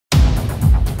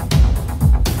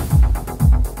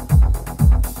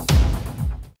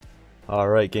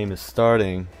Alright, game is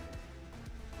starting.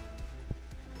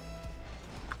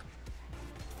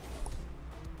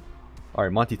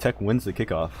 Alright, Monty Tech wins the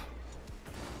kickoff.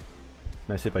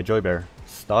 Nice hit by Joy Bear.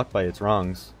 Stopped by its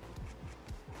wrongs.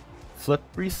 Flip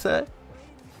reset?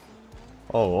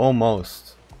 Oh,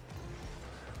 almost.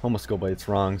 Almost go by its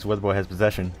wrongs. Weatherboy has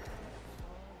possession.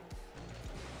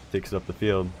 Takes it up the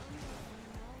field.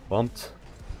 Bumped.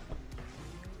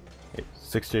 Hey,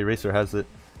 6J Racer has it.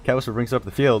 Cat Whisper brings it up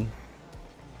the field.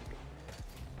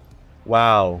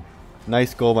 Wow.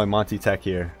 Nice goal by Monty Tech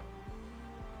here.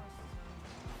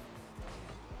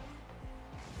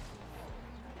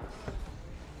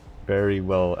 Very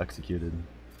well executed.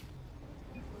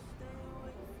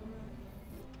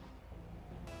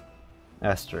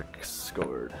 Asterisk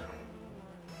scored.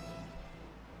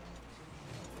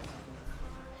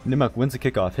 Nipmuc wins the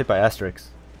kickoff, hit by Asterisk.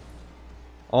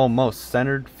 Almost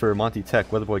centered for Monty Tech.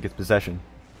 Weatherboy gets possession.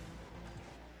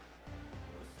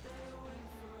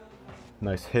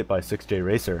 Nice hit by 6J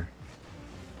Racer.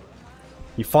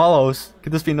 He follows.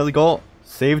 Could this be another goal?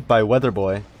 Saved by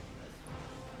Weatherboy.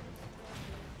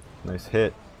 Nice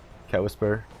hit. Cat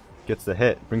Whisper gets the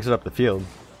hit. Brings it up the field.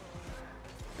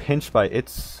 Pinched by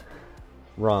its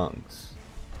wrongs.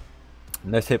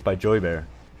 Nice hit by Joy Bear.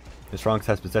 Its wrongs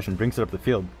has possession. Brings it up the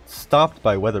field. Stopped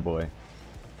by Weatherboy.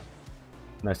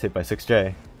 Nice hit by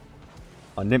 6J.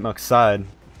 On Nipmuc's side.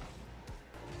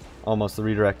 Almost the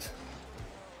redirect.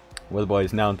 Weatherboy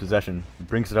is now in possession.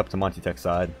 Brings it up to Monty Tech's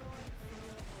side.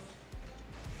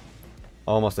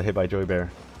 Almost a hit by Joy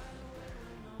Bear.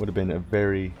 Would have been a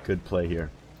very good play here.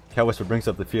 Cat Whisper brings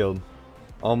up the field.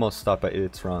 Almost stopped by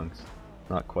its wrongs.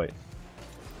 Not quite.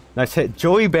 Nice hit.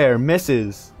 Joy Bear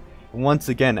misses. Once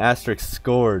again, Asterisk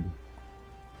scored.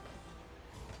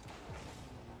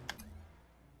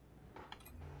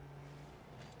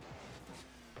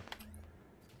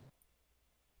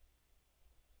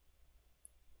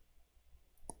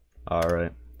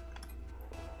 Alright.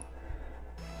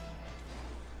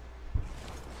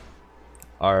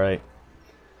 Alright.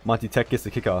 Monty Tech gets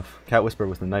the kickoff. Cat Whisper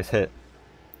with a nice hit.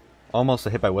 Almost a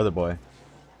hit by Weatherboy.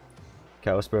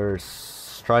 Cat Whisper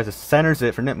tries to centers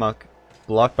it for Nipmuc.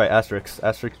 Blocked by Asterisk.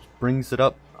 Asterisk brings it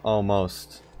up.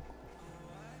 Almost.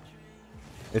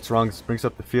 Its wrongs brings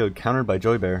up the field. Countered by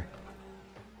Joy Bear.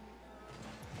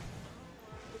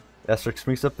 Asterisk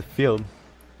brings up the field.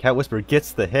 Cat Whisper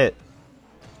gets the hit.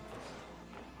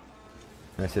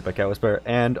 Nice hit by Cat Whisper.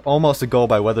 And almost a goal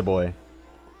by Weatherboy.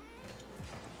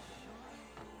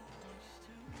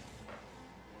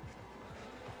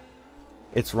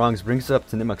 Its wrongs brings it up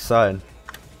to Nipmuc's side.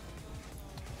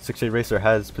 6J Racer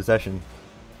has possession.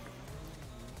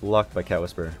 Blocked by Cat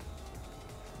Whisper.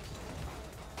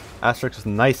 Asterisk with a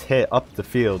nice hit up the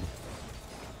field.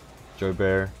 Joy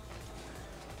Bear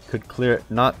could clear it.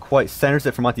 Not quite. Centers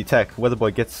it for Monty Tech.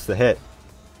 Weatherboy gets the hit.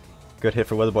 Good hit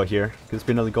for Weatherboy here. Could this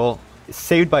be another goal? It's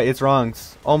saved by its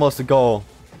wrongs. Almost a goal.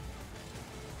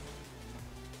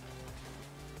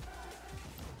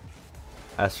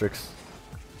 Asterisk.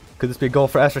 Could this be a goal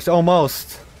for Asterisk?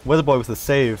 Almost! Weatherboy with a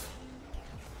save.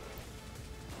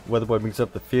 Weatherboy brings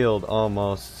up the field.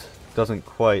 Almost. Doesn't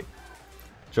quite.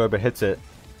 Joy Bear hits it.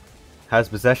 Has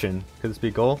possession. Could this be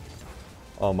a goal?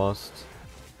 Almost.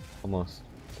 Almost.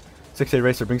 6A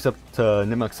Racer brings up to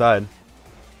Nipmuc's side.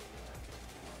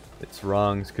 It's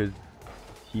wrongs. Could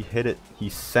he hit it? He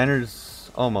centers.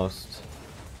 Almost.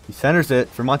 He centers it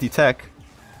for Monty Tech.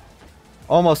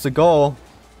 Almost a goal.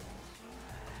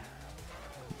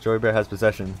 Joy Bear has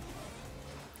possession.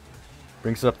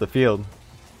 Brings it up the field.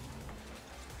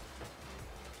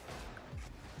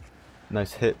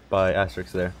 Nice hit by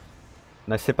Asterisk there.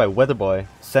 Nice hit by Weatherboy.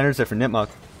 Centers it for Nipmuc.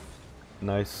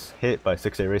 Nice hit by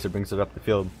 6A Racer. Brings it up the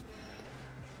field.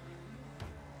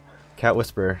 Cat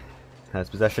Whisper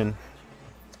has possession.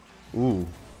 Ooh.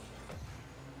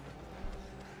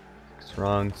 It's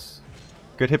wrongs.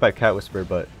 Good hit by Cat Whisper,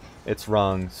 but its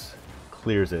wrongs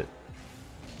clears it.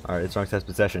 Alright, its wrongs has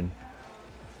possession.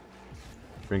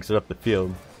 Brings it up the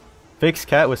field. Fakes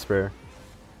Cat Whisper.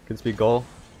 Could this be a goal?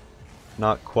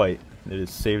 Not quite. It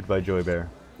is saved by Joy Bear.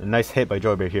 A nice hit by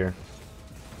Joy Bear here.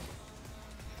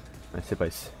 Nice hit by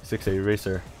 6A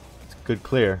Racer. It's a good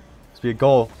clear. This be a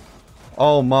goal.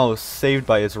 Almost saved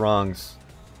by its wrongs.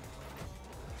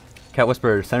 Cat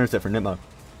Whisper centers it for Nipmuc.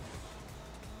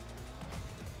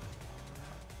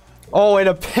 Oh, and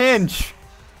a pinch!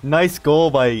 Nice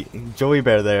goal by Joy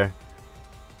Bear there.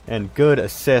 And good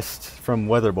assist from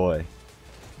Weatherboy.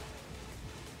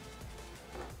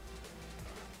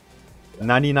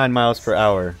 99 miles per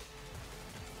hour.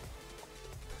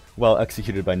 Well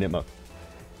executed by Nipmuc.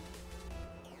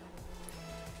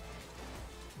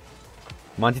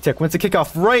 Monty Tech wins the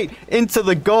kickoff right into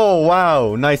the goal.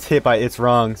 Wow, nice hit by It's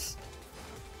Wrongs.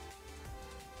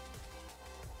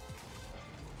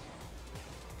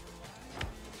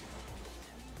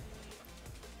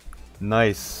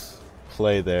 Nice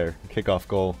play there. Kickoff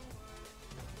goal.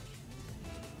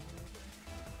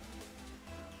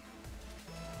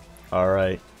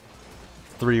 Alright.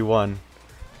 3-1.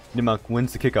 Nipmuc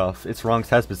wins the kickoff. It's Wrongs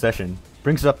has possession.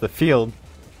 Brings it up the field.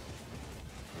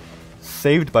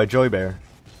 Saved by Joybear.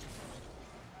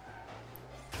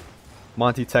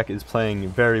 Monty Tech is playing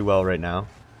very well right now.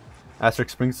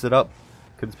 Asterix brings it up.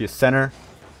 Could this be a center?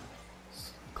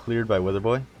 Cleared by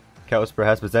Weatherboy. Cat Whisperer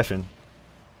has possession.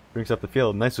 Brings up the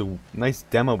field. Nice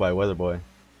demo by Weatherboy.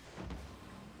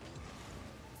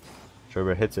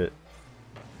 Joybear hits it.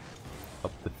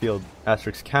 Up the field.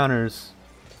 Asterix counters.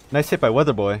 Nice hit by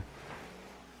Weatherboy.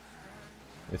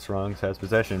 It's Wrongs has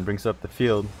possession. Brings up the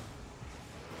field.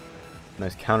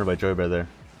 Nice counter by Joybear there.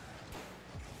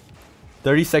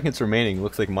 30 seconds remaining.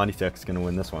 Looks like Monty Tech's gonna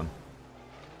win this one.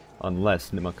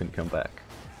 Unless Nipmuc can come back.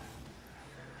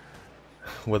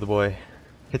 Weatherboy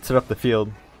hits it up the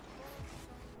field.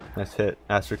 Nice hit.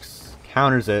 Asterix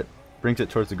counters it. Brings it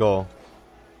towards the goal.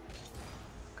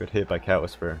 Good hit by Cat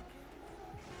Whisperer.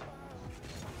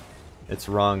 It's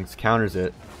Wrongs counters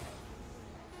it.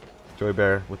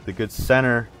 Joybear with the good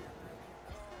center.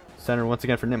 Center once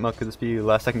again for Nipmuc. Could this be the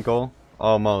last second goal?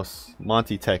 Almost.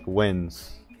 Monty Tech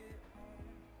wins.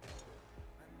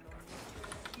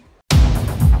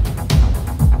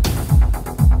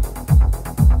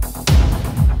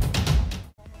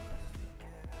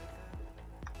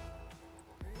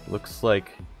 Looks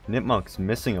like Nipmuc's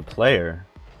missing a player.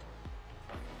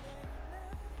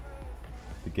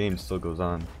 The game still goes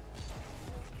on.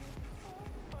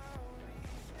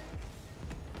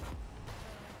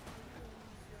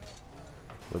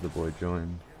 Weatherboy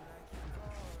joined.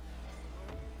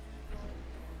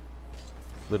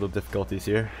 Little difficulties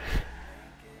here.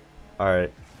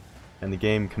 Alright. And the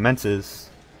game commences.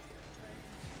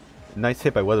 Nice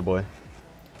hit by Weatherboy. It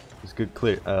was good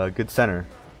clear good center.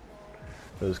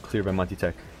 That was cleared by Monty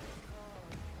Tech.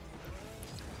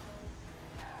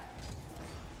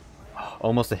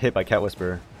 Almost a hit by Cat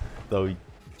Whisperer, though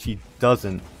she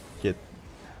doesn't get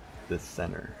the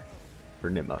center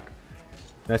for Nipmuc.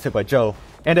 Nice hit by Joe.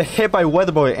 And a hit by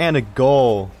Weatherboy and a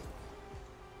goal.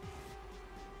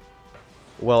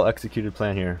 Well executed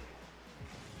plan here.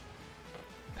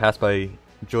 Pass by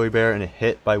Joybear and a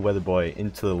hit by Weatherboy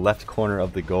into the left corner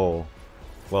of the goal.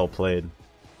 Well played.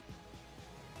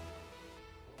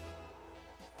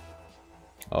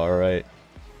 Alright.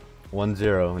 1-0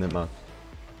 Nipmuc.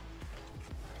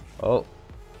 Oh.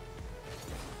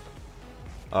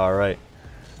 Alright.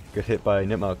 Good hit by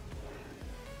Nipmuc.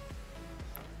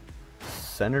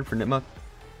 Centered for Nipmuc.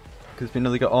 Could be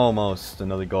another goal. Almost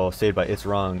another goal. Saved by It's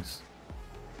Wrongs.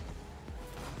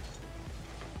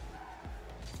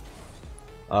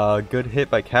 Good hit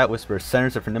by Cat Whisperer.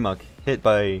 Centers it for Nipmuc. Hit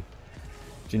by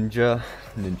Ninja.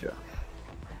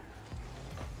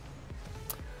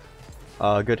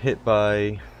 Good hit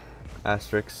by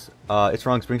Asterix. It's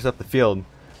Wrongs brings it up the field.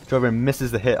 Joybear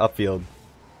misses the hit upfield.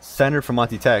 Centered from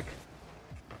Monty Tech.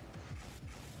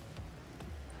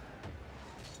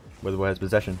 Weatherboy has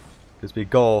possession. This be a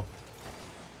goal.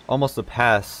 Almost a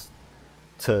pass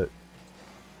to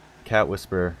Cat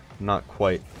Whisperer. Not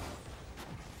quite.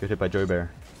 Good hit by Joybear.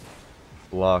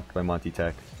 Blocked by Monty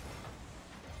Tech.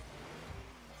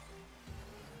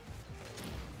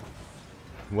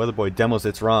 Weatherboy demos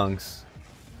It's Wrongs.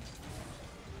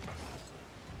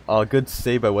 Oh, good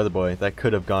save by Weatherboy. That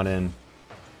could have gone in.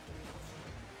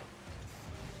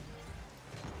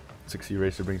 60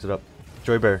 Racer brings it up.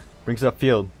 Joybear brings it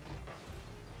upfield.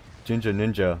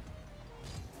 Ninja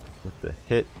with the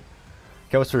hit.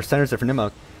 Cat Whisperer centers it for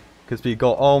Nipmuc. Could be a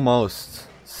goal. Almost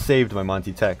saved by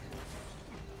Monty Tech.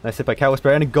 Nice hit by Cat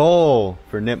Whisperer and a goal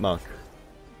for Nipmuc.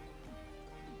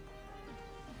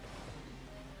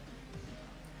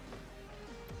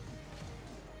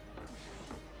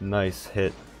 Nice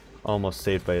hit. Almost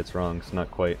saved by It's Wrongs.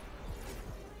 Not quite.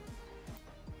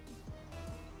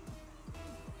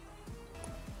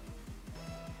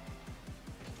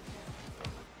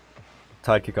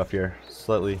 Tied kickoff here.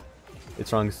 Slightly.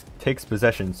 It's Wrongs takes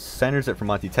possession. Centers it for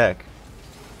Monty Tech.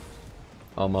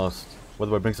 Almost.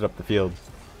 Weatherboy brings it up the field.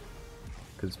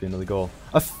 Could this be another goal?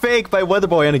 A fake by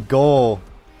Weatherboy and a goal.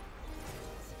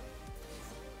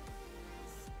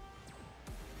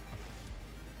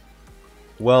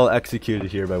 Well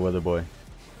executed here by Weatherboy.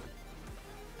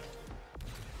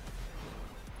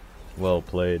 Well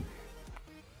played.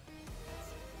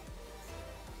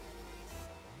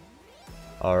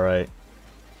 Alright.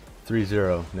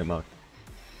 3-0 Nipmuc.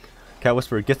 Cat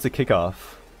Whisperer gets the kickoff.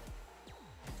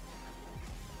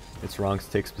 It's Wrongs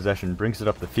takes possession, brings it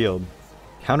up the field.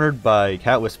 Countered by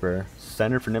Cat Whisperer.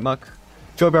 Center for Nipmuc.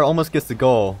 Joybear almost gets the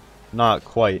goal. Not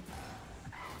quite.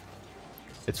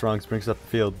 It's Wrongs brings it up the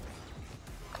field.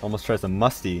 Almost tries a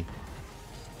musty.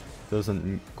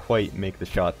 Doesn't quite make the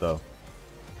shot though.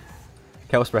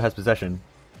 Cat Whisperer has possession.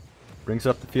 Brings it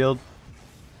up the field.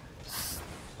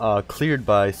 Cleared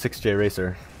by 6J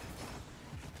Racer.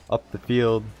 Up the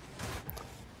field.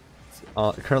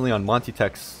 Currently on Monty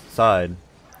Tech's side.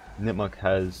 Nipmuc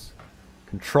has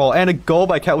control. And a goal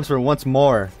by Cat Whisperer once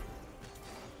more.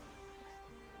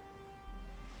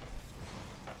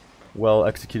 Well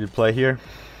executed play here.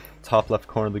 Top left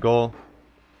corner of the goal.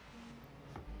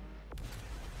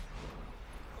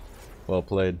 Well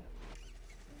played.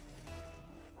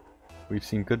 We've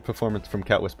seen good performance from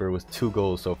Cat Whisperer with 2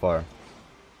 goals so far.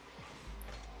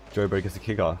 Joybear gets the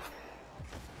kickoff.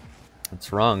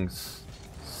 It's Wrongs.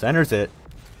 Centers it.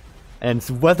 And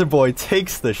Weatherboy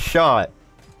takes the shot.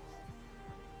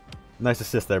 Nice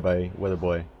assist there by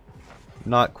Weatherboy.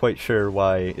 Not quite sure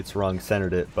why It's Wrongs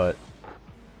centered it, but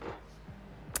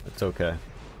it's okay.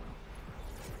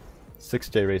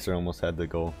 6J Racer almost had the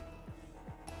goal.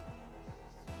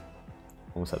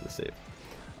 Almost had the save.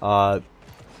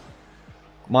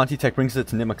 Monty Tech brings it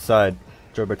to Nipmuc's side.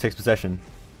 Joybear takes possession.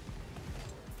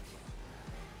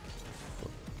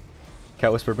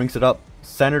 Cat Whisperer brings it up.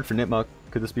 Centered for Nipmuc.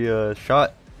 Could this be a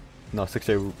shot? No,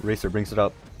 6J Racer brings it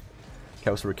up.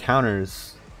 Cat Whisperer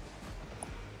counters.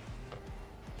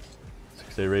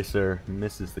 6J Racer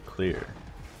misses the clear.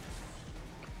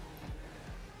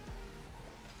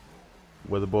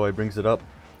 Weatherboy brings it up.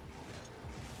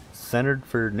 Centered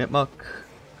for Nipmuc.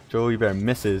 Joybear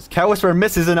misses. Cat Whisperer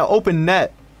misses in an open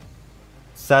net.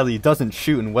 Sadly, he doesn't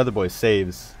shoot and Weatherboy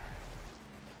saves.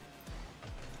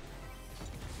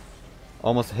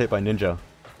 Almost a hit by Ninja.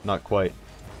 Not quite.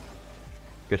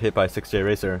 Good hit by 6J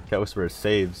Racer. Cat Whisperer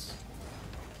saves.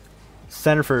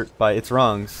 Center for by It's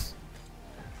Wrongs.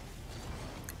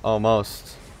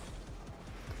 Almost.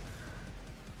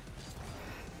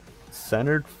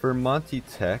 Centered for Monty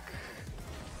Tech.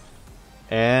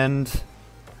 And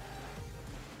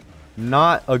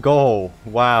not a goal.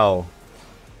 Wow.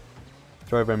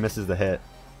 Joybear misses the hit.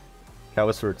 Cat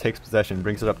Whisperer takes possession,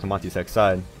 brings it up to Monty Tech's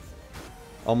side.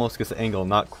 Almost gets the angle,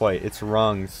 not quite. It's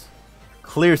Wrongs.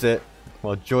 Clears it,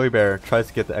 while Joybear tries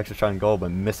to get the extra shot and goal,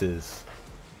 but misses.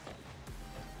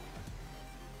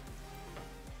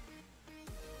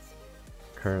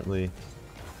 Currently,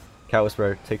 Cat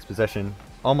Whisperer takes possession.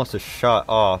 Almost a shot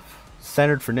off.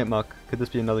 Centered for Nipmuc. Could this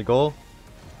be another goal?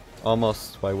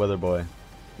 Almost by Weatherboy.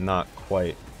 Not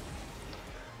quite.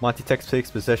 Monty Tech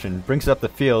takes possession. Brings it up the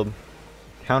field.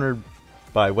 Countered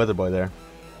by Weatherboy there.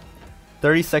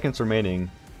 30 seconds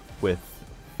remaining with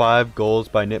 5 goals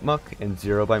by Nipmuc and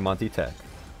 0 by Monty Tech.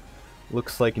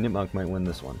 Looks like Nipmuc might win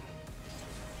this one.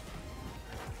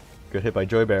 Good hit by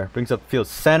Joybear. Brings up the field.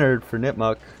 Centered for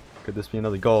Nipmuc. Could this be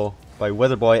another goal by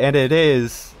Weatherboy? And it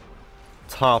is!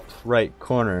 Top right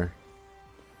corner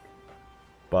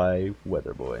by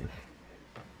Weatherboy.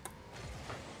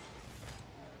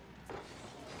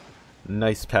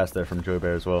 Nice pass there from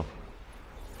Joybear as well.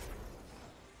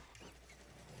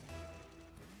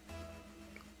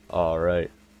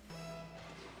 Alright.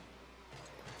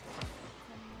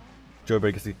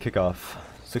 Joybear gets the kickoff.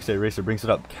 6-8 Racer brings it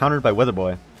up. Countered by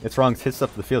Weatherboy. It's Wrongs hits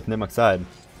up the field to Nipmuc's side.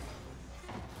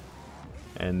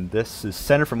 And this is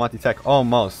center for Monty Tech.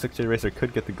 Almost. 6-8 Racer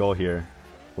could get the goal here.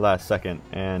 Last second.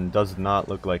 And does not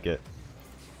look like it.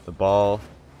 The ball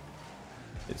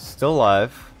is still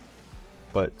alive.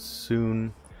 But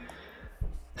soon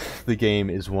the game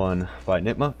is won by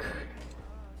Nipmuc.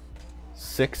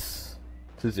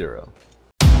 6-0.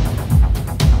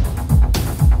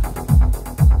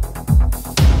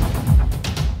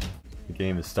 The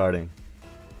game is starting.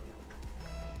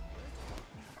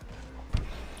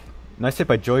 Nice hit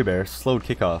by Joybear. Slowed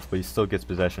kickoff, but he still gets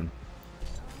possession.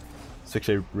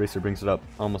 6-8 Racer brings it up.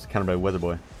 Almost countered by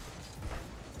Weatherboy.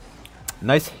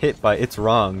 Nice hit by It's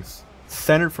Wrongs.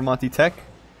 Centered for Monty Tech.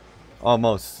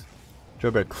 Almost.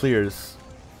 Joybear clears.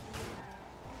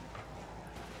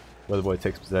 Weatherboy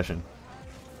takes possession.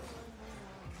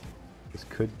 This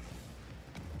could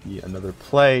be another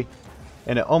play.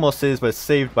 And it almost is, but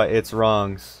saved by It's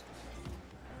Wrongs.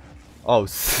 Oh,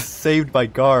 saved by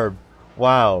Garb.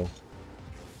 Wow.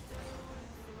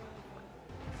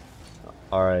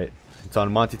 Alright. It's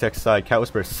on Monty Tech's side. Cat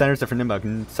Whisperer centers it for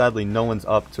Nipmuc. Sadly, no one's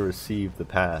up to receive the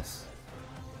pass.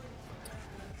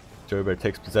 Joybear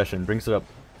takes possession. Brings it up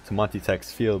to Monty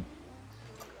Tech's field.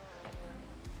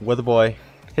 Weatherboy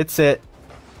hits it.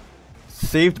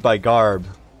 Saved by Garb.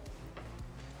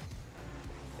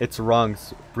 It's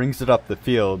Wrongs brings it up the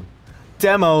field.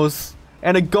 Demos!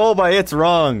 And a goal by It's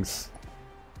Wrongs!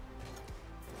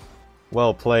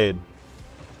 Well played.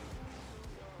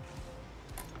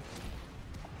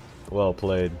 Well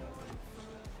played.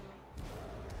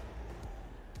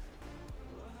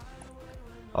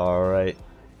 Alright.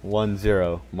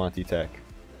 1-0 Monty Tech.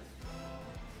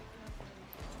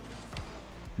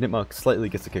 Nipmuc slightly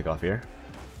gets the kickoff here.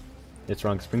 It's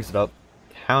Wrongs brings it up.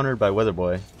 Countered by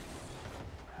Weatherboy.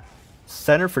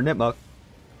 Center for Nipmuc.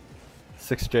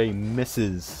 6J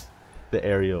misses the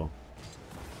aerial.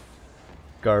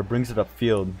 Garb brings it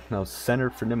upfield. Now center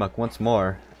for Nipmuc once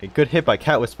more. A good hit by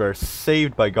Cat Whisperer,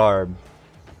 saved by Garb.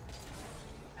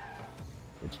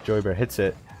 It's Joybear hits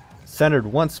it. Centered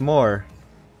once more.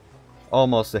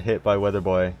 Almost a hit by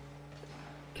Weatherboy.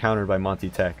 Countered by Monty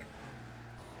Tech.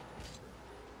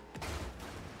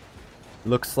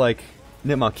 Looks like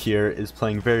Nipmuc here is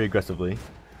playing very aggressively.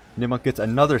 Nipmuc gets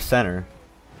another center.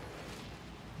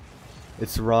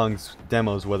 It's Wrongs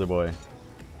demos Weatherboy.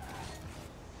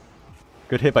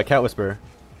 Good hit by Cat Whisperer.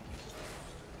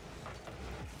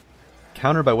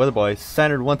 Countered by Weatherboy.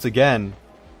 Centered once again.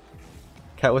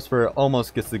 Cat Whisperer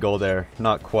almost gets the goal there.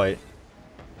 Not quite.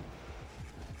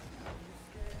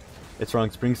 It's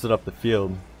Wrongs brings it up the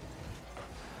field.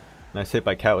 Nice hit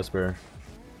by Cat Whisperer.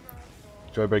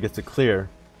 Joybear gets it clear.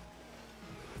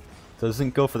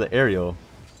 Doesn't go for the aerial.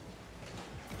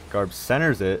 Garb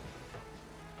centers it.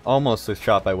 Almost a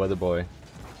shot by Weatherboy.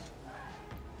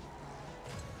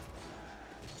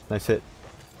 Nice hit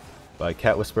by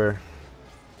Cat Whisperer.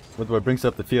 Weatherboy brings it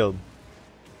up the field.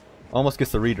 Almost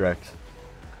gets the redirect.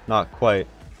 Not quite.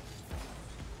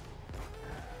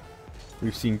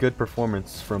 We've seen good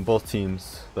performance from both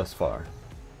teams thus far.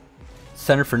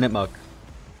 Center for Nipmuc.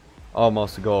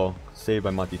 Almost a goal. Saved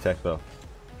by Monty Tech though.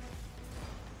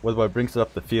 Weatherboy brings it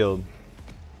up the field.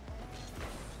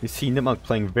 You see Nipmuc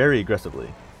playing very aggressively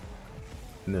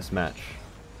in this match.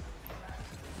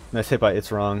 Nice hit by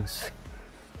It's Wrongs.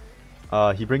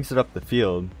 He brings it up the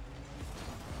field.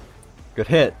 Good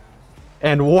hit.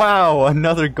 And wow!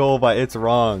 Another goal by It's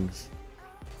Wrongs.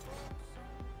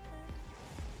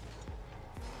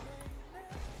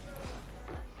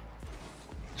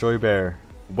 Joybear.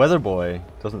 Weatherboy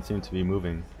doesn't seem to be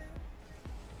moving.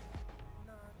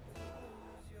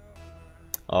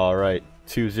 Alright,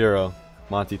 2-0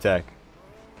 Monty Tech.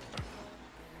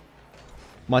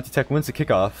 Monty Tech wins the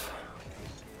kickoff.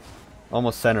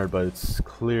 Almost centered, but it's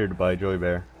cleared by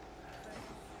Joybear.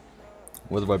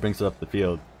 Weatherboy brings it up the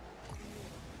field.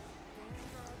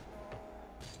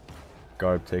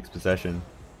 Garb takes possession.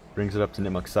 Brings it up to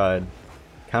Nipmuc's side.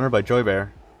 Countered by Joybear.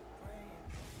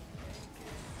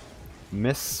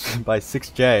 Missed by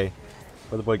 6J.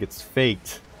 Weatherboy gets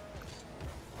faked.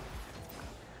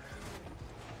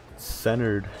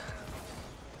 Centered.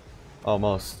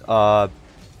 Almost. Cat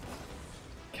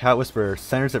Whisperer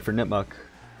centers it for Nipmuc.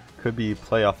 Could be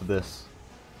play off of this.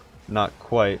 Not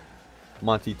quite.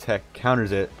 Monty Tech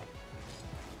counters it.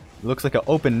 Looks like an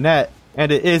open net.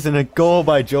 And it is, and a goal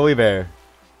by Joybear.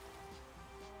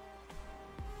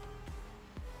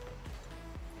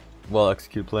 Well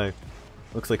executed play.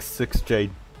 Looks like 6J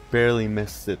barely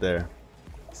missed it there.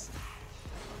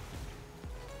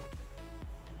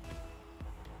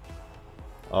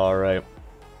 Alright.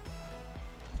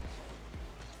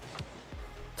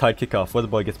 Tied kickoff.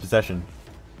 Weatherboy gets possession.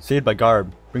 Saved by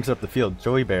Garb. Brings it up the field.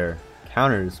 Joybear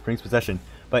counters. Brings possession.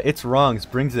 But It's Wrongs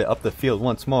brings it up the field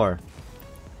once more.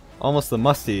 Almost the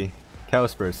musty. Cat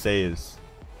Whisperer saves.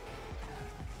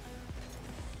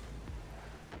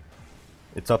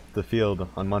 It's up the field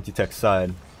on Monty Tech's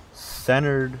side.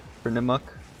 Centered for Nipmuc.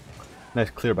 Nice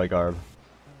clear by Garb.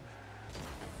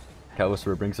 Cat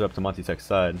Whisperer brings it up to Monty Tech's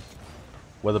side.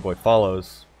 Weatherboy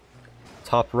follows.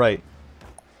 Top right.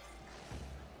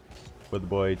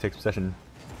 Weatherboy takes possession.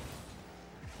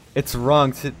 It's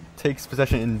wrong. Takes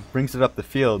possession and brings it up the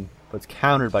field, but it's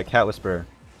countered by Cat Whisperer.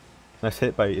 Nice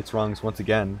hit by It's Wrongs once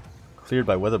again. Cleared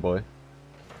by Weatherboy.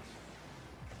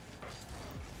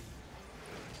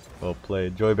 Well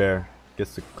played. Joybear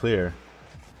gets the clear.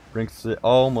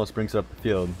 Almost brings it up the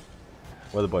field.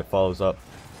 Weatherboy follows up.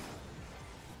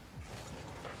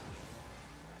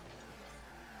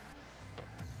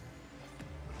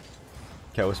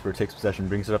 Cat Whisperer takes possession,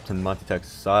 brings it up to Monty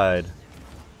Tech's side.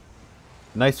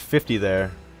 Nice 50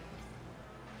 there.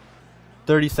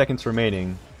 30 seconds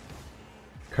remaining.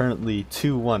 Currently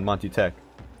 2-1 Monty Tech.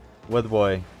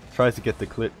 Weatherboy tries to get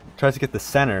the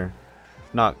center.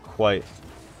 Not quite.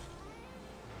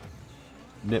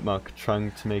 Nipmuc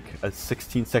trying to make a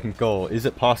 16-second goal. Is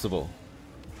it possible?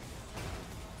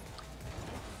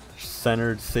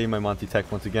 Centered, saved by Monty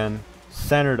Tech once again.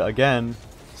 Centered again.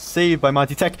 Saved by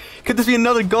Monty Tech. Could this be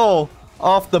another goal?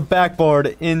 Off the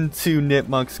backboard into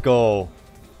Nipmuc's goal.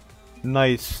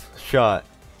 Nice shot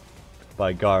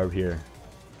by Garb here.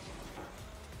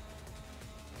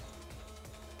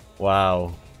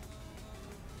 Wow.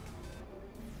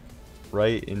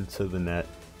 Right into the net.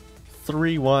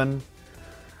 3-1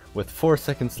 with 4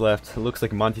 seconds left. It looks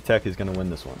like Monty Tech is going to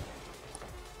win this one.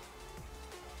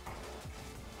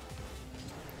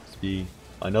 This be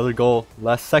another goal.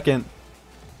 Last second.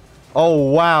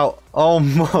 Oh, wow.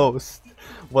 Almost.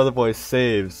 Weatherboy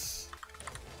saves.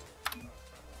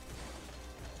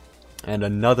 And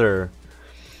another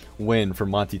win for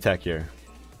Monty Tech here.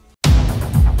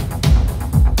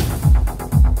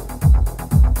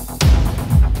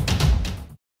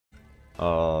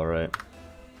 Alright.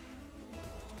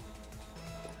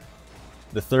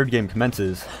 The third game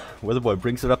commences. Weatherboy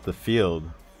brings it up the field.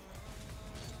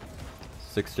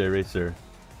 6J Racer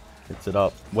hits it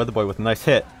up. Weatherboy with a nice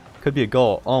hit. Could be a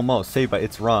goal. Almost. Saved by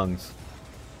It's Wrongs.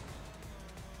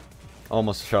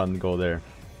 Almost a shot on the goal there.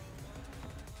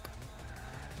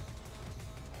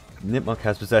 Nipmuc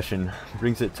has possession.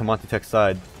 Brings it to Monty Tech's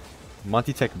side.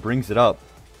 Monty Tech brings it up.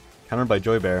 Countered by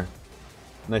Joy Bear.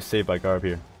 Nice save by Garb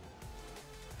here.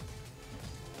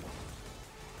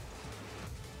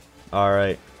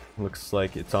 Alright, looks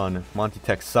like it's on Monty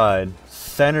Tech's side.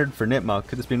 Centered for Nipmuc.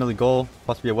 Could this be another goal?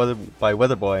 Possibly by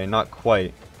Weatherboy. Not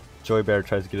quite. Joy Bear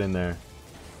tries to get in there.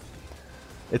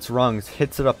 It's Wrongs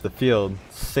hits it up the field.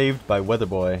 Saved by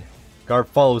Weatherboy. Garb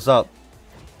follows up.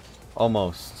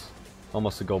 Almost.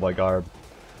 Almost a goal by Garb.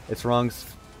 It's Wrongs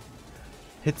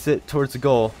hits it towards the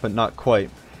goal, but not quite.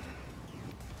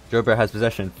 Joy Bear has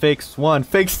possession. Fakes one.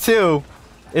 Fakes two.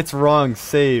 It's Wrongs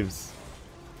saves.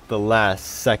 The last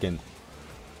second.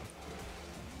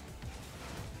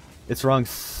 It's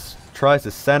Wrongs tries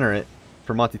to center it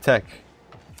for Monty Tech.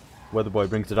 Weatherboy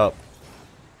brings it up.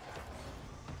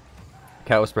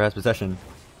 Cat Whisperer has possession.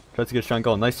 Tries to get a shot on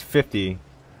goal. Nice 50.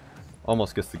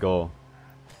 Almost gets the goal.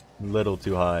 Little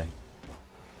too high.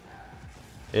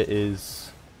 It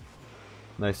is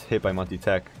nice hit by Monty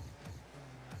Tech.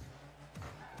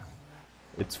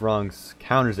 It's Wrongs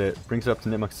counters it. Brings it up to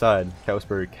Nipmuc's side. Cat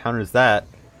Whisperer counters that.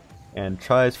 And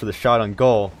tries for the shot on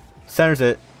goal. Centers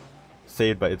it.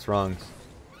 Saved by It's Wrongs.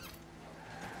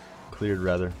 Cleared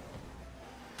rather.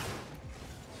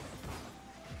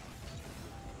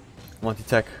 Monty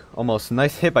Tech almost.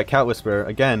 Nice hit by Cat Whisperer.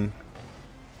 Again.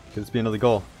 Could this be another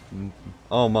goal?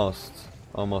 Almost.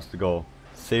 Almost a goal.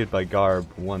 Saved by Garb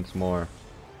once more.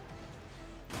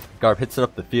 Garb hits it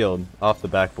up the field. Off the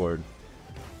backboard.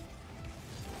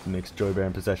 Makes Joy Bear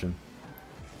in possession.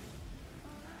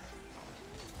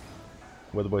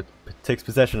 Weatherboy takes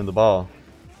possession of the ball.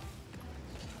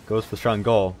 Goes for the shot on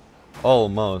goal.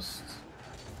 Almost.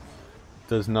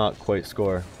 Does not quite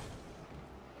score.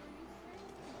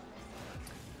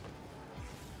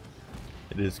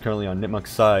 It is currently on Nipmuc's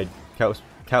side.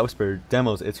 Cat Whisperer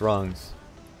demos It's Wrongs.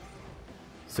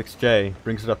 6J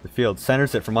brings it up the field.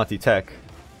 Centers it for Monty Tech.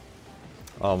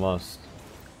 Almost.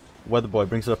 Weatherboy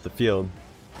brings it up the field.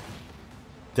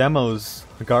 Demos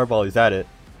Garb while he's at it.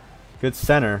 Good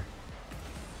center.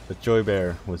 But Joy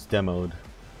Bear was demoed.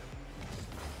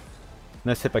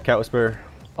 Nice hit by Cat Whisperer.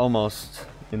 Almost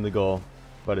in the goal,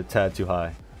 but a tad too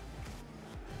high.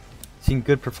 Seen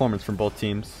good performance from both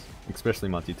teams, especially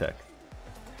Monty Tech.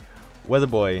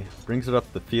 Weatherboy brings it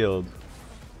up the field.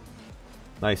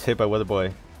 Nice hit by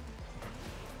Weatherboy.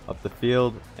 Up the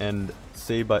field and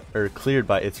saved by, or cleared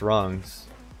by It's Wrongs.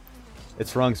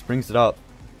 It's Wrongs brings it up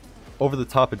over the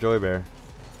top of Joy Bear.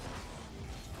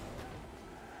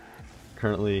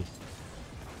 Currently,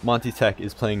 Monty Tech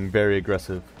is playing very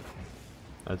aggressive,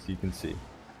 as you can see.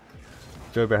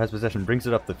 Joy Bear has possession, brings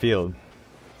it up the field.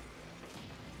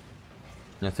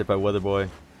 That's hit by Weatherboy.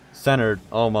 Centered,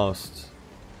 almost.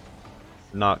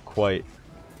 Not quite.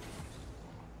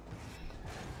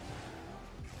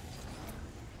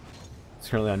 It's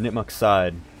currently on Nipmuc's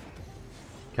side.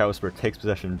 Cat Whisperer takes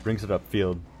possession, brings it up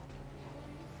field.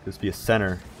 This be a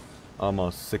center.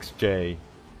 Almost. 6J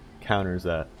counters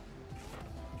that.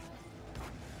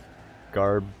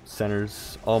 Garb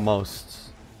centers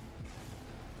almost.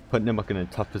 Put Nipmuc in a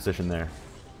tough position there.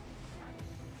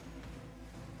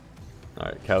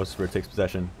 Alright, Cat Whisperer takes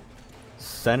possession.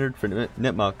 Centered for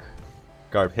Nipmuc.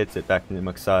 Garb hits it back to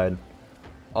Nipmuc's side.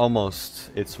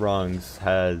 Almost. It's Wrongs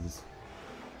has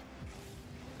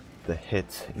the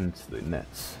hit into the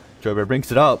nets. Joy Bear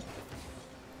brings it up.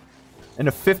 And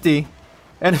a 50.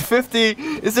 And a 50!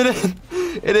 Is it in?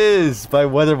 It is! By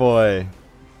Weatherboy.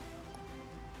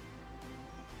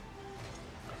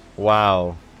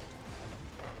 Wow.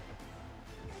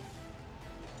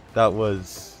 That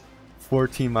was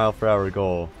 14-mile-per-hour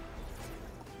goal.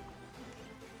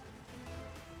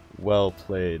 Well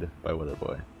played by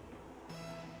Weatherboy.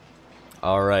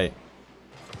 Alright.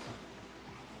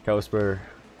 Cowspur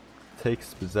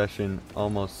takes possession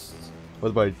almost.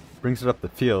 Weatherboy brings it up the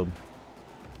field.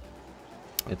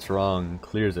 It's wrong.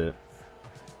 Clears it.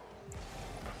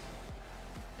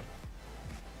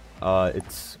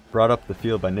 It's brought up the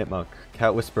field by Nipmuc.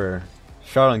 Cat Whisper.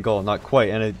 Shot on goal. Not quite.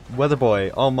 And a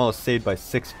Weatherboy almost saved by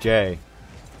 6J.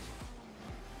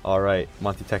 Alright.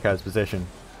 Monty Tech has possession.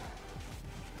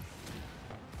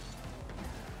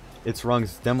 It's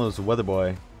wrong's demos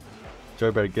Weatherboy.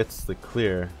 Joybear gets the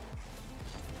clear.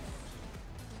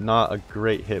 Not a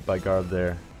great hit by Garb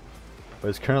there. But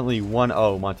it's currently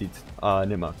 1-0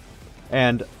 Nipmuc.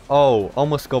 And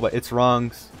almost goal, but it's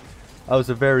wrongs. That was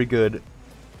a very good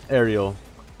aerial,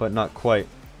 but not quite.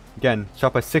 Again,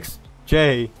 shot by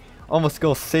 6J. Almost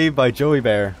goal, saved by Joey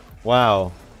Bear.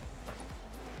 Wow.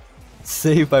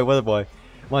 Saved by Weatherboy.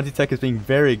 Monty Tech is being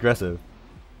very aggressive.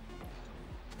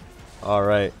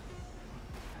 Alright.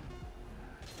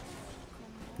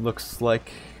 Looks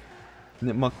like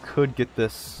Nipmuc could get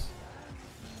this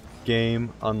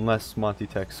game unless Monty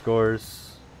Tech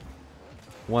scores.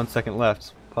 1 second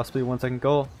left. Possibly 1 second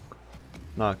goal.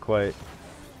 Not quite.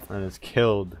 And it's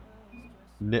killed.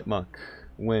 Nipmuc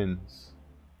wins.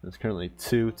 It's currently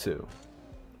 2-2.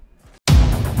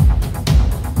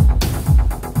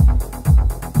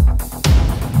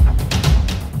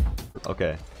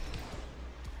 Okay.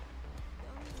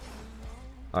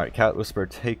 Alright, Cat Whisper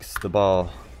takes the ball.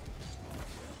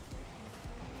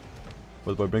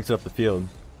 Weatherboy brings it up the field.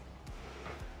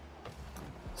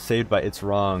 Saved by its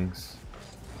wrongs.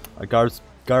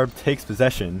 Garb takes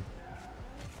possession.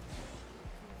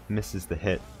 Misses the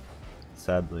hit,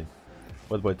 sadly.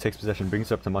 Weatherboy takes possession,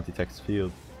 brings it up to Monty Tech's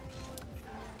field.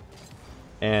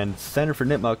 And center for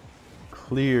Nipmuc,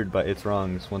 cleared by its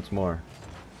wrongs once more.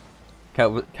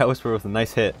 Cat Whisper with a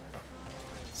nice hit.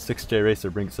 6J Racer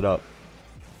brings it up.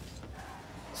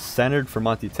 Centered for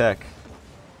Monty Tech.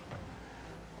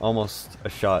 Almost a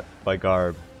shot by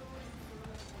Garb.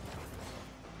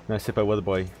 Nice hit by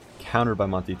Weatherboy. Countered by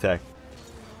Monty Tech.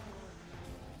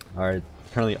 Alright,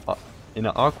 currently in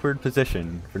an awkward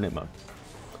position for Nipmuc.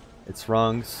 It's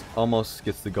wrongs. Almost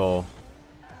gets the goal.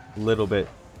 Little bit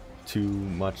too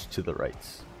much to the right.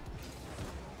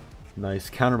 Nice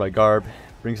counter by Garb.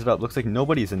 Brings it up. Looks like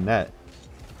nobody's in net.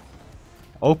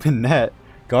 Open net.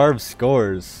 Garb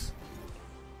scores.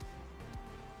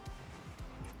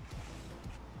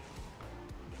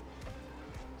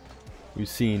 We've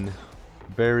seen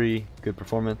very good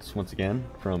performance once again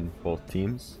from both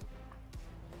teams.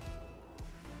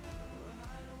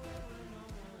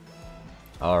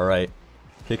 Alright,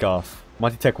 kickoff.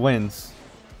 Monty Tech wins.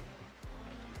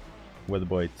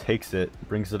 Weatherboy takes it,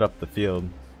 brings it up the field.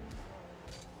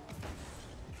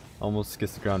 Almost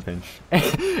gets the ground pinch.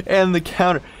 And the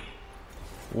counter.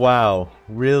 Wow,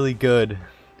 really good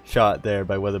shot there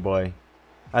by Weatherboy.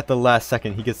 At the last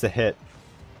second, he gets the hit.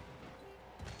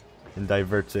 And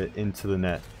diverts it into the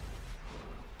net.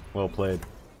 Well played.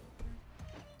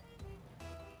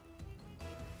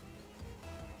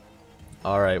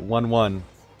 Alright, 1-1.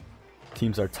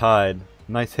 Teams are tied.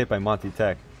 Nice hit by Monty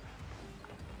Tech.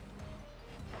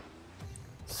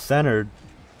 Centered.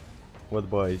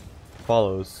 Weatherboy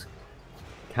follows.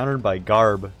 Countered by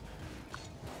Garb.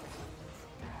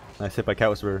 Nice hit by Cat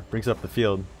Whisperer. Brings it up the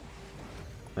field.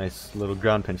 Nice little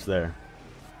ground pinch there.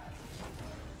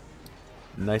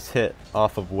 Nice hit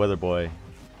off of Weatherboy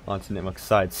onto Nipmuc's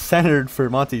side. Centered for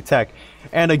Monty Tech.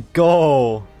 And a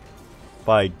goal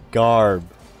by Garb.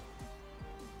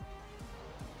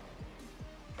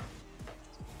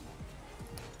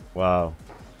 Wow.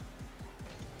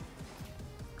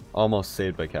 Almost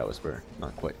saved by Cat Whisperer.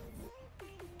 Not quite.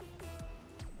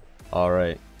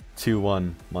 Alright.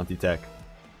 2-1 Monty Tech.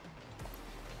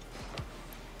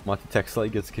 Monty Tech slightly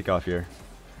gets a kickoff here.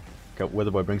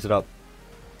 Weatherboy brings it up.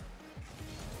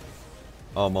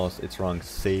 Almost. It's wrong.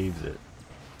 Saves it.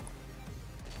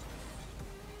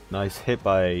 Nice hit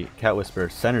by Cat Whisperer.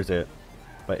 Centers it.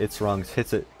 But It's Wrongs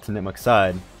hits it to Nipmuc's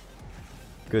side.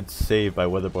 Good save by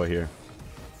Weatherboy here.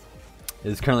 It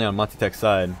is currently on Monty Tech's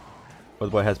side.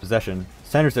 Weatherboy has possession.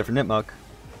 Centers it for Nipmuc.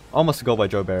 Almost a goal by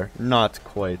Joe Bear. Not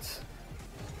quite.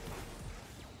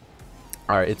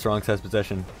 Alright, It's Wrongs has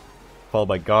possession. Followed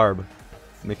by Garb.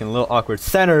 Making a little awkward.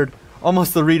 Centered!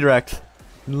 Almost the redirect.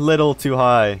 Little too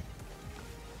high.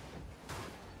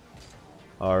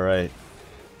 Alright.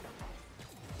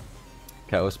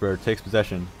 Cat Whisperer takes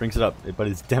possession. Brings it up, but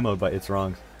is demoed by It's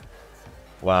Wrongs.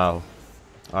 Wow.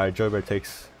 Alright, Joe Bear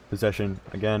takes possession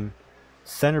again.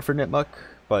 Center for Nipmuc,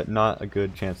 but not a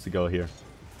good chance to go here.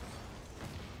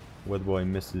 Weatherboy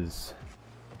misses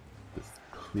this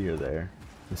clear there.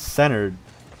 The centered.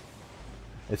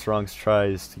 It's Wrongs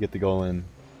tries to get the goal in,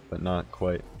 but not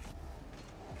quite.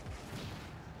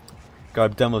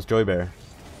 Garb demos Joybear.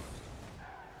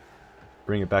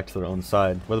 Bring it back to their own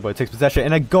side. Weatherboy takes possession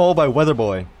and a goal by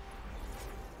Weatherboy.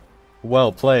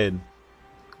 Well played.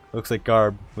 Looks like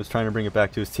Garb was trying to bring it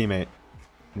back to his teammate,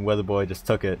 and Weatherboy just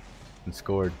took it and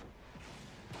scored.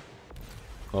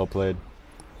 Well played.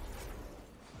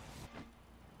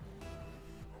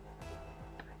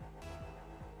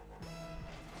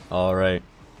 Alright.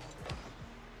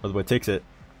 Weatherboy takes it.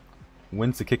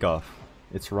 Wins the kickoff.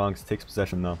 It's Wrongs takes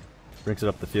possession though. Brings it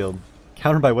up the field.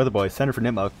 Countered by Weatherboy. Center for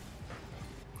Nipmuc.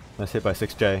 Nice hit by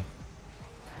 6J.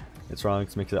 It's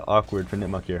Wrongs makes it awkward for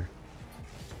Nipmuc here.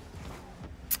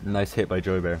 Nice hit by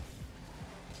Joybear.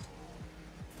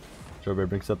 Joybear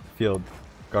brings it up the field.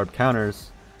 Garb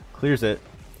counters. Clears it.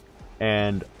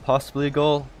 And possibly a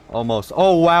goal? Almost.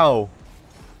 Oh wow!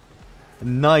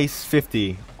 Nice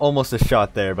 50. Almost a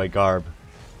shot there by Garb.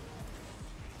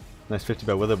 Nice 50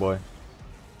 by Weatherboy.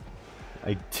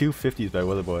 Two 50s by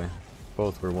Weatherboy.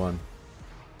 Both were won.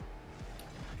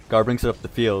 Garb brings it up the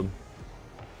field.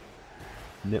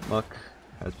 Nipmuc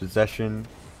has possession.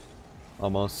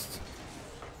 Almost.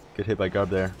 Good hit by Garb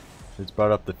there. It's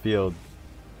brought up the field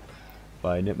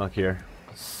by Nipmuc here.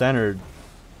 Centered.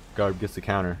 Garb gets the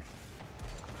counter.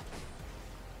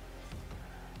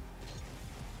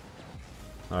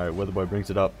 Alright, Weatherboy brings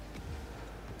it up.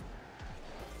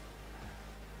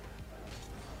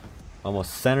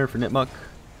 Almost center for Nipmuc.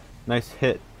 Nice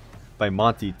hit by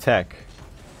Monty Tech.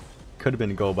 Could have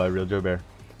been a goal by Real Joybear.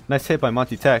 Nice hit by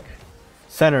Monty Tech.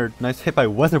 Centered. Nice hit by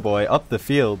Weatherboy up the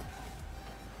field.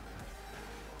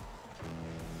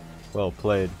 Well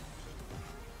played.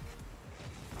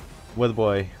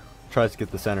 Weatherboy tries to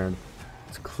get the center.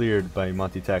 It's cleared by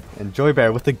Monty Tech. And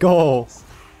Joybear with the goal.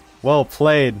 Well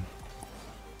played.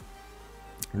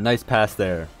 Nice pass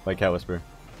there by Cat Whisper.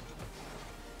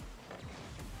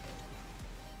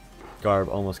 Garb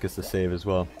almost gets the save as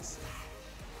well.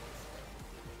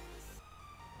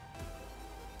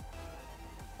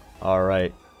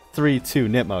 Alright. 3-2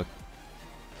 Nipmuc.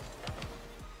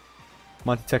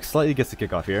 Monty Tech slightly gets the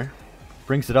kickoff here.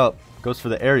 Brings it up. Goes for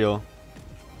the aerial.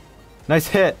 Nice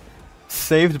hit!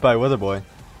 Saved by Weatherboy.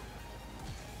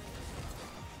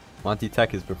 Monty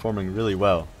Tech is performing really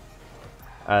well.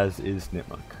 As is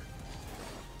Nipmuc.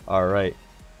 Alright.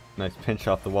 Nice pinch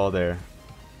off the wall there.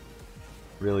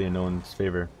 Really in no one's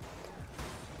favor.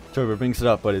 Joybear brings it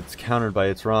up, but it's countered by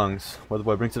its Wrongs.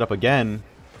 Weatherboy brings it up again.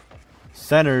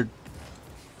 Centered.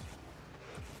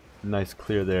 Nice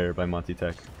clear there by Monty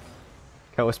Tech.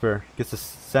 Cat Whisper gets the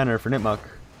center for Nipmuc.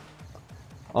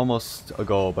 Almost a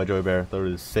goal by Joybear, though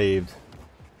it is saved.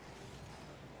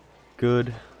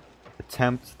 Good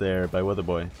attempt there by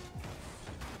Weatherboy.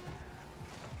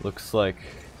 Looks like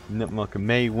Nipmuc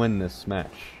may win this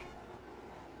match.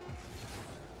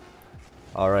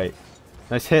 Alright.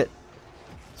 Nice hit.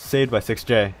 Saved by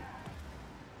 6J.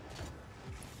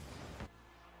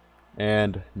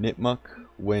 And Nipmuc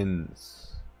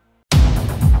wins.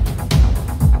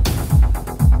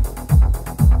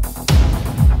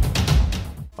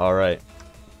 Alright.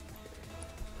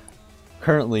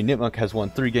 Currently, Nipmuc has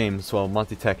won 3 games, while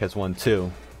Monty Tech has won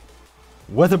 2.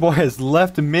 Weatherboy has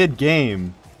left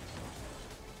mid-game.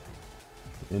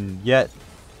 And yet,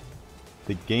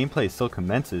 the gameplay still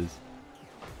commences.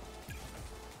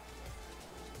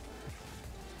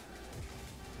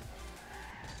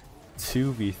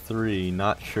 Two v 3,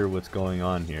 not sure what's going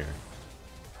on here.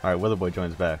 Alright, Weatherboy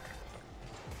joins back.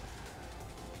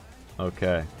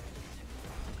 Okay.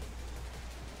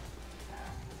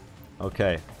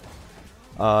 Okay.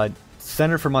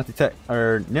 Center for Monty Tech,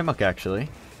 or Nipmuc actually.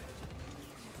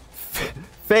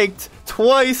 Faked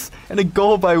twice and a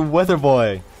goal by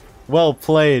Weatherboy. Well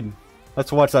played.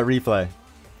 Let's watch that replay.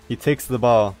 He takes the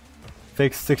ball,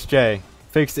 fakes 6J,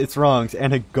 fakes its Wrongs,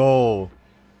 and a goal.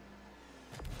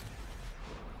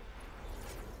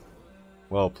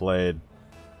 Well played.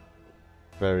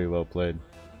 Very well played.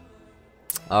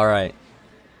 Alright.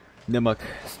 Nipmuc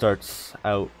starts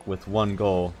out with 1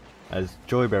 goal as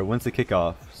Joybear wins the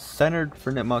kickoff. Centered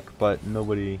for Nipmuc, but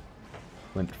nobody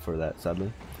went for that,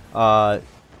 sadly.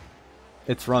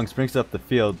 It's Wrongs brings it up the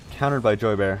field, countered by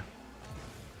Joybear.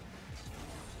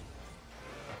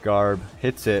 Garb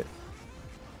hits it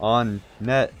on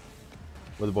net.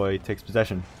 Weatherboy takes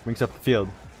possession, brings it up the field.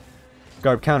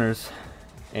 Garb counters,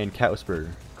 and Cat Whisper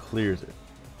clears it.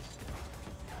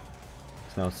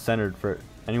 It's now centered for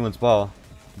anyone's ball.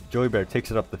 Joybear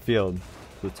takes it up the field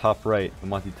to the top right of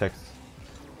Monty Tech's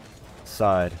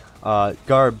side.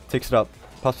 Garb takes it up,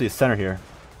 possibly a center here.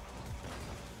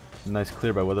 Nice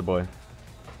clear by Weatherboy.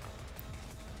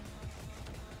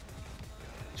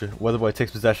 Weatherboy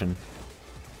takes possession.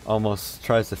 Almost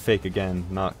tries to fake again,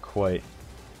 not quite.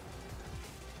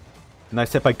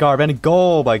 Nice hit by Garb, and a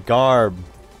goal by Garb.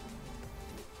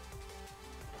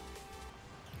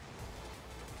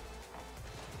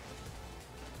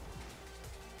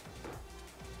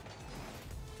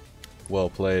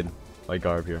 Well played by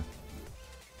Garb here.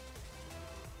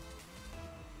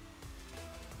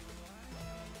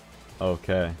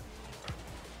 Okay.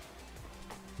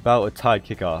 About a tied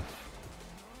kickoff.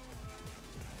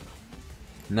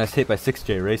 Nice hit by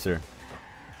 6J Racer.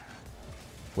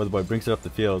 Weatherboy brings it up the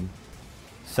field.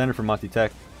 Center for Monty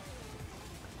Tech.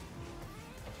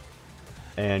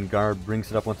 And Garb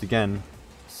brings it up once again.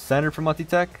 Center for Monty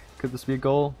Tech. Could this be a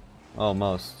goal?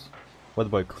 Almost.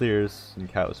 Weatherboy clears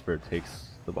and Cat Whisperer takes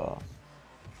the ball.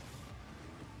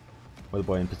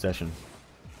 Weatherboy in possession.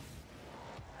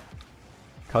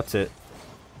 Cuts it.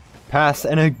 Pass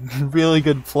and a really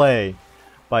good play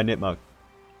by Nipmuc.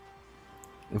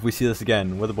 If we see this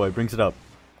again, Weatherboy brings it up.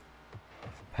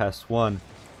 Pass one.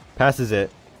 Passes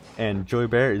it. And Joy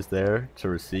Bear is there to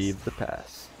receive the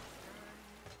pass.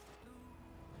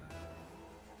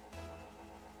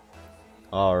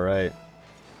 Alright.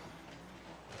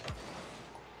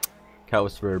 Cat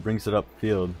Whisperer brings it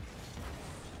upfield.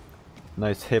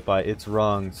 Nice hit by It's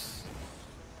Wrongs.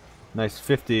 Nice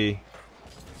 50.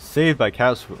 Saved by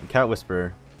Cat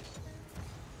Whisperer.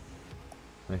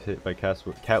 Nice hit by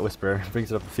Cat Whisperer.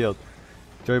 Brings it up the field.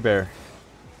 Joy Bear.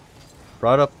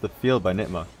 Brought up the field by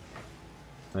Nipmuc.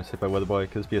 Nice hit by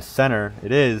Weatherboy. Could this be a center?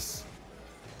 It is.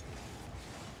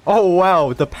 Oh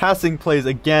wow! The passing plays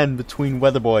again between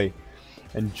Weatherboy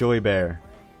and Joy Bear.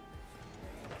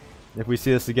 If we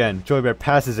see this again, Joy Bear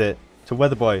passes it to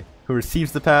Weatherboy, who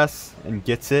receives the pass and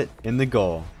gets it in the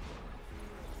goal.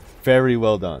 Very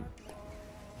well done.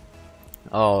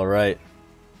 Alright.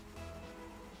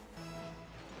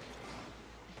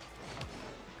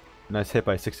 Nice hit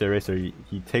by 6-day Racer.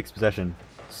 He takes possession.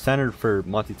 Centered for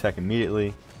Monty Tech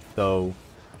immediately, though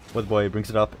Weatherboy brings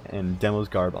it up and demos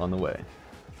Garb on the way.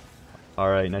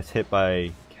 Alright, nice hit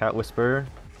by Cat Whisperer.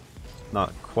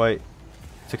 Not quite.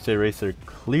 6-day Racer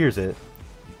clears it.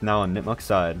 Now on Nipmuc's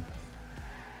side.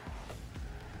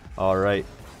 Alright.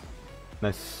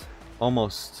 Nice.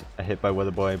 Almost a hit by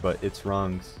Weatherboy, but It's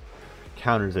Wrongs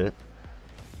counters it.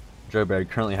 Joyberg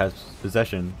currently has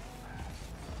possession.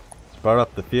 It's brought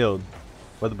up the field.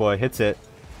 Weatherboy hits it.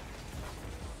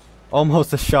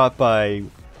 Almost a shot by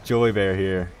Joy Bear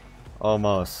here.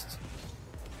 Almost.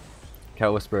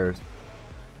 Cat Whisperer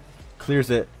clears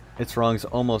it. It's Wrongs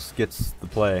almost gets the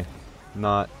play.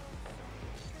 Not.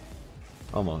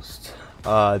 Almost.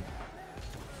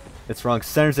 It's Wrongs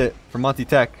centers it for Monty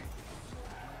Tech.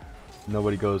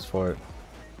 Nobody goes for it.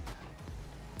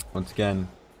 Once again,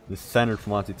 this centered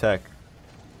from Monty Tech.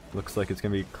 Looks like it's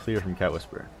going to be clear from Cat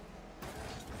Whisperer.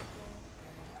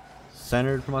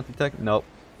 Centered from Monty Tech? Nope.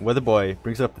 Weatherboy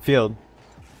brings it up the field.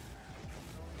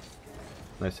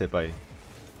 Nice hit by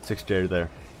 6J there.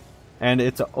 And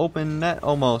it's an open net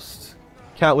almost.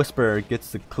 Cat Whisperer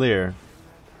gets the clear.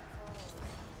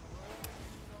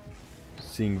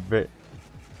 Seeing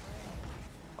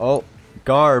oh,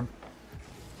 Garb.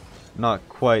 Not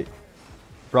quite.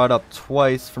 Brought up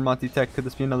twice for Monty Tech. Could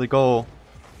this be another goal?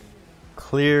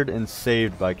 Cleared and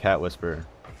saved by Cat Whisperer.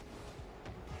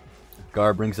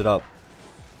 Garb brings it up.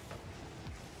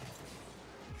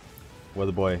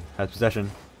 Weatherboy has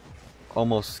possession.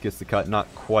 Almost gets the cut.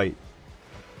 Not quite.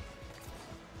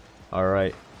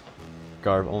 Alright.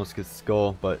 Garb almost gets the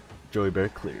goal, but Joey Bear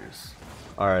clears.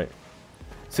 Alright.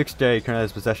 6J currently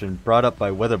has possession. Brought up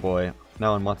by Weatherboy.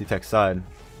 Now on Monty Tech's side.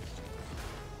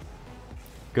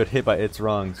 Good hit by It's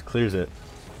Wrongs. Clears it.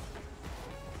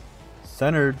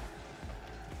 Centered.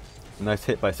 Nice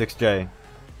hit by 6J.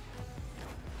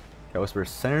 Cat Whisperer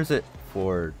centers it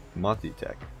for Monty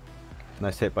Tech.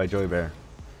 Nice hit by Joy Bear.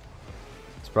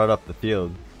 It's brought up the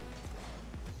field.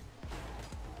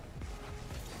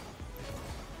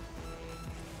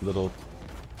 Little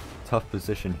tough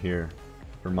position here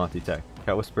for Monty Tech.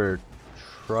 Cat Whisperer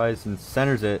tries and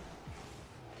centers it.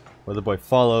 Weatherboy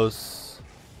follows.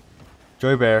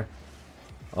 Joy Bear.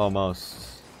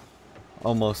 Almost.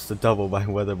 Almost a double by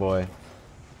Weatherboy.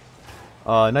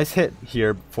 Nice hit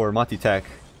here for Monty Tech.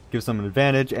 Gives them an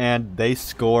advantage, and they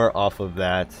score off of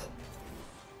that.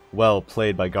 Well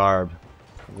played by Garb.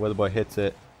 Weatherboy hits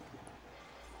it.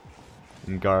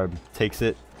 And Garb takes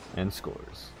it and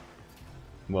scores.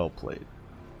 Well played.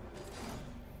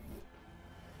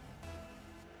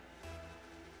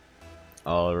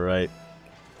 Alright.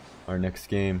 our next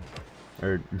game,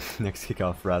 or next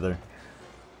kickoff rather.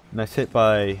 Nice hit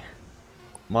by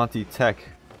Monty Tech.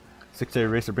 6A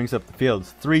Racer brings up the field.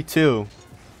 3-2.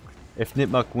 If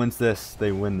Nipmuc wins this,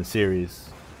 they win the series.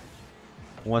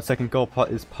 1 second goal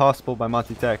is possible by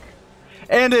Monty Tech.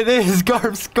 And it is!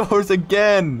 Garb scores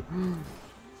again!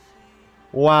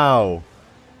 Wow.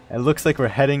 It looks like we're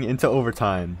heading into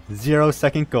overtime. 0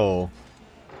 second goal.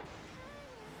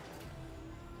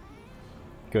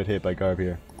 Good hit by Garb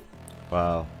here.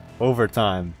 Wow.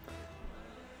 Overtime.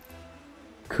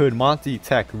 Could Monty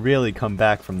Tech really come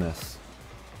back from this?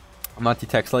 Monty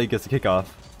Tech slightly gets the kickoff.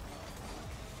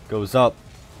 Goes up.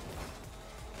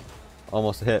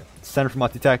 Almost a hit. Center for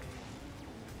Monty Tech.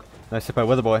 Nice hit by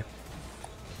Weatherboy.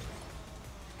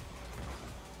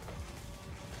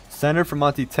 Center for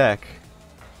Monty Tech.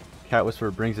 Cat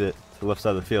Whisperer brings it to the left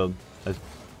side of the field. As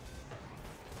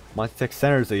Monty Tech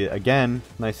centers it again.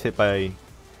 Nice hit by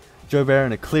Joe Bear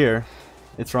and a clear.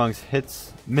 It's wrong.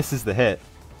 Misses the hit.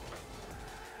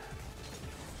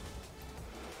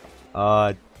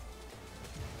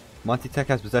 Monty Tech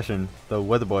has possession, though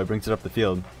Weatherboy brings it up the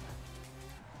field.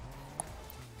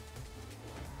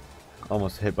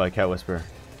 Almost hit by Cat Whisperer.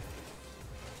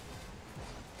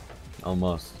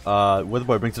 Almost.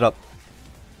 Weatherboy brings it up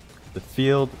the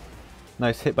field.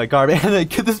 Nice hit by Garb.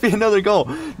 And could this be another goal?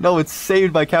 No, it's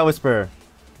saved by Cat Whisperer.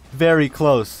 Very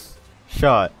close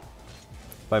shot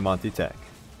by Monty Tech.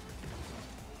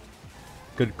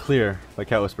 Good clear by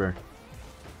Cat Whisperer.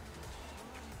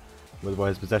 Weatherboy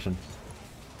has possession.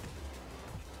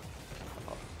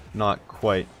 Not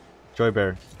quite. Joy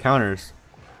Bear counters.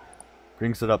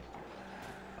 Brings it up.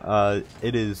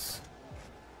 It is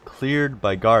cleared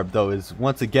by Garb, though, is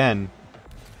once again.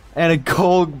 And a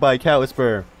goal by Cat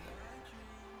Whisperer.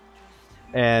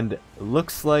 And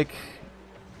looks like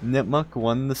Nipmuc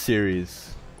won the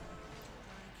series.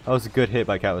 That was a good hit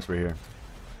by Cat Whisperer here.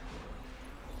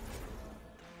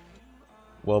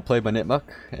 Well played by Nipmuc,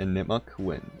 and Nipmuc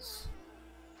wins.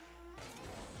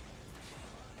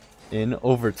 In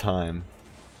overtime.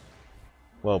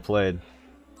 Well played.